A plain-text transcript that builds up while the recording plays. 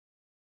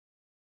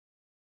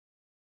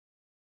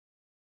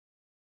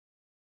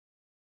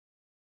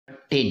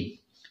10.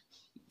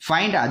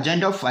 Find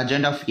adjoint of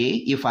A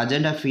if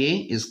adjoint of A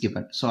is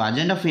given. So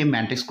adjoint of A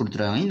matrix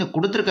கொடுத்துருக்காங்க. இந்த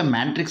கொடுத்துருக்க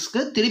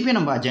மேட்ரிக்ஸ்க்கு திருப்பி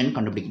நம்ம adjoint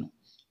கண்டுபிடிக்கணும்.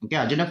 ஓகே,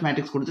 adjoint of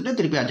matrix கொடுத்துட்டு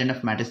திருப்பி adjoint of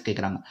matrix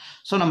கேட்குறாங்க.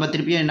 ஸோ நம்ம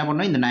திருப்பி என்ன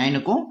பண்ணணும், இந்த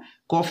 9க்கும்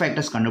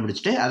கோஃபேக்டர்ஸ்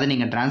கண்டுபிடிச்சிட்டு அதை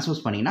நீங்கள்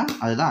ட்ரான்ஸ்போஸ் பண்ணிங்கன்னா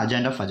அதுதான்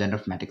adjoint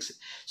of matrix.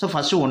 So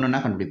first ஒன்றுனா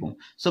கண்டுபிடிப்போம்.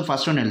 ஸோ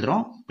ஃபஸ்ட் ஒன்று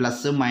எழுதுகிறோம்,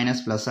 ப்ளஸ்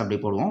மைனஸ் ப்ளஸ் அப்படி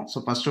போடுவோம். So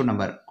first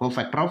number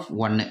cofactor of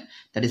 1,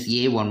 that is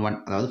A11,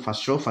 அதாவது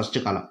ஃபஸ்ட் ரோ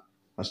ஃபஸ்ட்டு காலம்,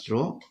 ஃபஸ்ட்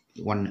ரோ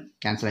 1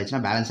 கேன்சல்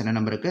ஆயிடுச்சுன்னா பேலன்ஸ் என்ன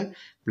நம்பருக்கு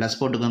ப்ளஸ்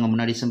போட்டுக்கோங்க,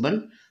 முன்னாடி simple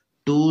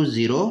 2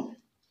 0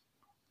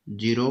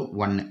 0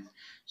 1.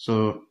 So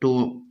 2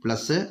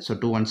 plus, so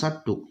 2 1s are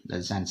 2,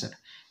 that is answer.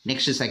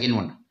 Next second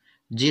one,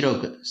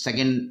 ஜீரோக்கு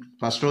second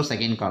first row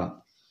second column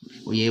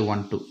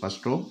A12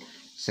 first row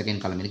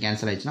second column, இது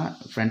cancel ஆயிடுச்சுன்னா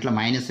ஃப்ரண்ட்டில்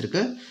மைனஸ்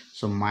இருக்குது.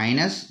 So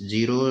minus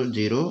 0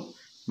 0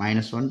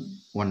 -1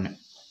 1.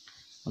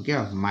 Okay,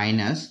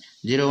 minus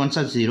 0 1s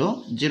are 0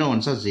 0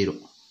 1s are 0,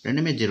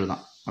 ரெண்டுமே 0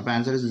 தான். அப்போ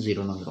answer is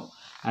 0ன்னு வந்துடும்.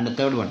 And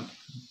third one,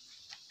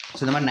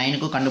 so இந்த மாதிரி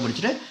 9க்கும்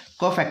கண்டுபிடிச்சிட்டு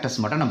கோஃபேக்டர்ஸ்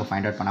மட்டும் நம்ம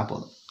ஃபைண்ட் அவுட் பண்ணால்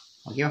போதும்.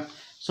 ஓகேவா?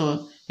 ஸோ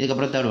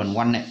இதுக்கப்புறம் third one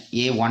 1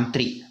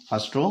 A13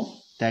 first row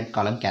third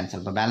காலம்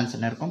கேன்சல். இப்போ பேலன்ஸ்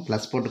என்ன இருக்கும்,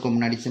 ப்ளஸ் போட்டுக்கோ,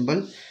 முன்னாடி சிம்பிள்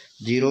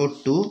 0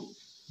 2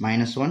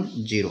 -1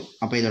 0.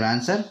 அப்போ இதோட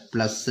answer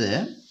plus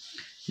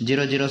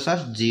 0 0s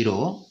are 0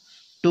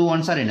 2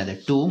 1s are என்னது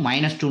 2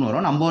 -2ன்னு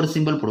வரும். நம்ம ஒரு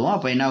சிம்பிள் போடுவோம்,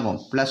 அப்போ என்ன ஆகும்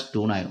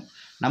 +2ன்னு ஆயிரும்.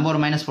 நம்ம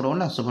ஒரு மைனஸ்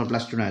போடுவோம்ல, ஸோ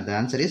 +2ன்னு ஆயிரும்.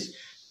 Answer is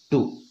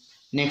 2.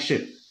 நெக்ஸ்ட்டு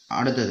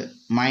அடுத்தது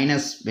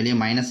மைனஸ், வெளியே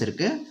மைனஸ்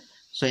இருக்குது.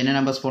 ஸோ என்ன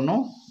நம்பர்ஸ்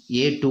போடணும்,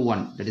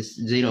 A21 தட் இஸ்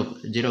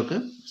 0க்கு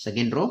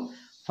செகண்ட் ரோ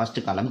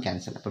ஃபஸ்ட்டு காலம்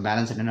கேன்சல். அப்போ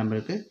பேலன்ஸ் என்ன நம்பர்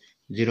இருக்குது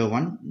 0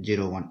 1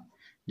 0 1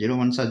 0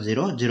 1s are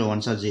 0 0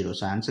 1s are 0.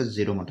 So answer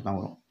 0 மட்டும் தான்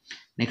வரும்.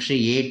 Next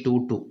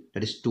A22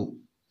 that is 2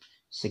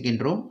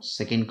 second row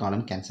second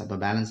column cancel. அப்போ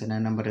பேலன்ஸ் என்ன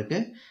நம்பர்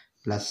இருக்குது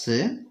ப்ளஸ்ஸு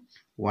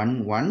 1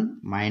 1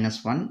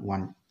 -1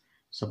 1.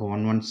 ஸோ அப்போ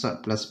 1 1s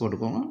ப்ளஸ்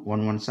போட்டுக்கோங்க,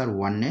 1 1s are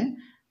 1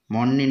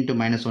 1 into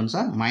 -1s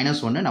are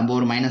 -1. நம்ம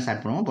ஒரு மைனஸ்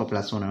ஆட் பண்ணுவோம், இப்போ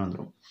 +1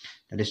 வந்துடும்.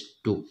 That is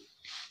 2.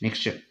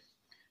 நெக்ஸ்ட்டு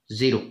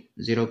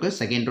 0க்கு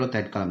செகண்ட் ரோ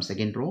தேர்ட் காலம்,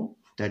 செகண்ட் ரோ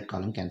தேர்ட்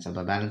காலம் கேன்சல்.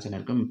 இப்போ பேலன்ஸ் என்ன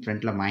இருக்கும்,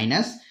 ஃப்ரண்ட்டில்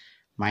 -1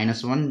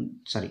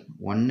 சாரி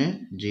 1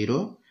 0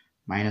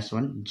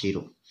 -1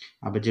 0.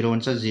 அப்போ 0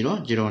 1s are 0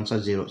 0 1s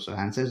are 0. So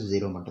answer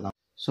 0 மட்டும் தான்.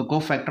 So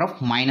cofactor of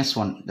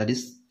 -1 that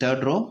is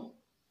third row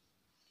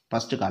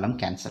first காலம்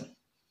கேன்சல்.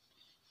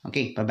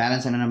 ஓகே, இப்போ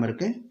பேலன்ஸ் என்ன நம்பர்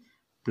இருக்குது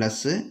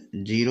plus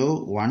 0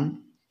 1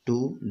 2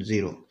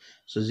 0.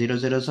 So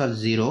 0 0s are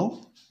 0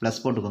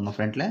 plus போட்டுக்கோங்க,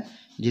 ஃப்ரண்ட்டில்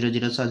 0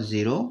 0s are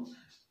 0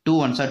 2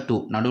 1s are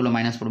 2, நடுவில்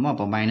மைனஸ் போடுவோம்,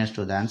 அப்போ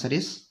 -2. த ஆன்சர்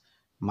இஸ்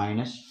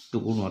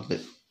 -2ன்னு வருது.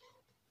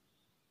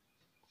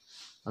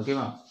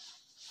 ஓகேவா?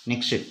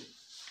 நெக்ஸ்ட்டு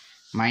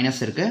மைனஸ்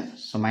இருக்குது.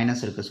 ஸோ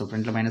மைனஸ் இருக்குது, ஸோ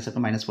ஃப்ரண்ட்டில் மைனஸ்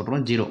இருக்குது, மைனஸ்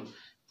போட்டுருவோம். 0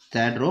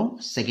 third row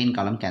second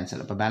column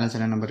cancel. அப்போ பேலன்ஸ்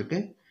என்ன நம்பர்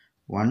இருக்குது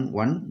 1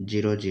 1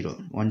 0 0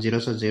 1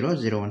 0s are 0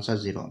 0 1s are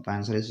 0. அப்போ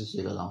ஆன்சர் இஸ்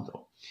 0 தான்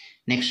வந்துடும்.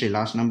 நெக்ஸ்ட்டு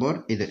லாஸ்ட் நம்பர்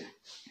இது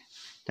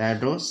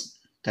தேர்ட் ரோ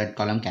தேர்ட்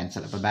காலம்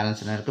கேன்சல். அப்போ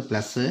பேலன்ஸ் என்ன இருக்குது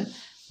plus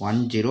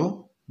 1 0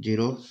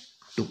 0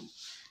 2.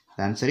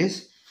 Answer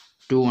is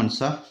 2 1s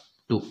are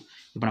 2.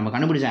 இப்போ நம்ம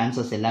கண்டுபிடிச்ச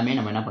ஆன்சர்ஸ் எல்லாமே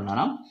நம்ம என்ன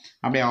பண்ணலாம்,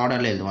 அப்படியே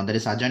ஆர்டரில் எழுதுவோம். That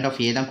is adjoint of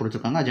A தான்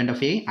கொடுத்துருக்காங்க, adjoint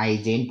of A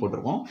IJன்னு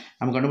போட்டிருக்கோம்.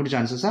 நம்ம கண்டுபிடிச்ச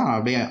ஆன்சர்ஸை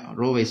அப்படியே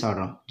ரோ வைஸ்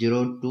ஆடுறோம். 0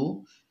 2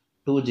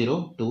 2 0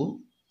 2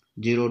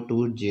 0 2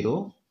 0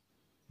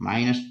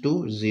 -2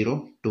 0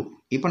 2.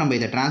 இப்போ நம்ம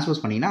இதை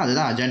ட்ரான்ஸ்போஸ் பண்ணிங்கன்னா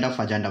அதுதான்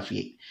adjoint of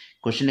A.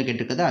 கொஸ்டினில்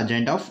கேட்டிருக்கிறது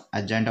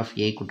adjoint of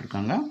A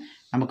கொடுத்துருக்காங்க.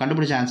 நம்ம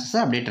கண்டுபிடிச்ச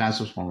ஆன்சர்ஸை அப்படியே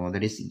ட்ரான்ஸ்போஸ் பண்ணுவோம்.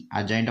 That is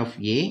adjoint of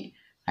A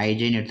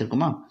IJன்னு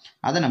எடுத்துருக்கோமா,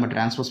 அதை நம்ம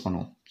ட்ரான்ஸ்போஸ்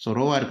பண்ணுவோம். ஸோ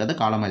ரோவாக இருக்கிறது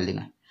காலமாக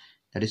எழுதிங்க.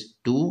 That is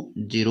 2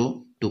 0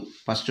 2.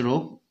 First row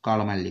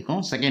column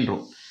எழுதிக்கும். Second row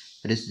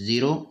that is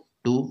 0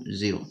 2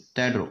 0.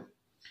 Third row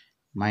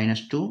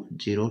 -2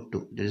 0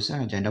 2. This is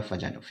adjoint of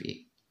A.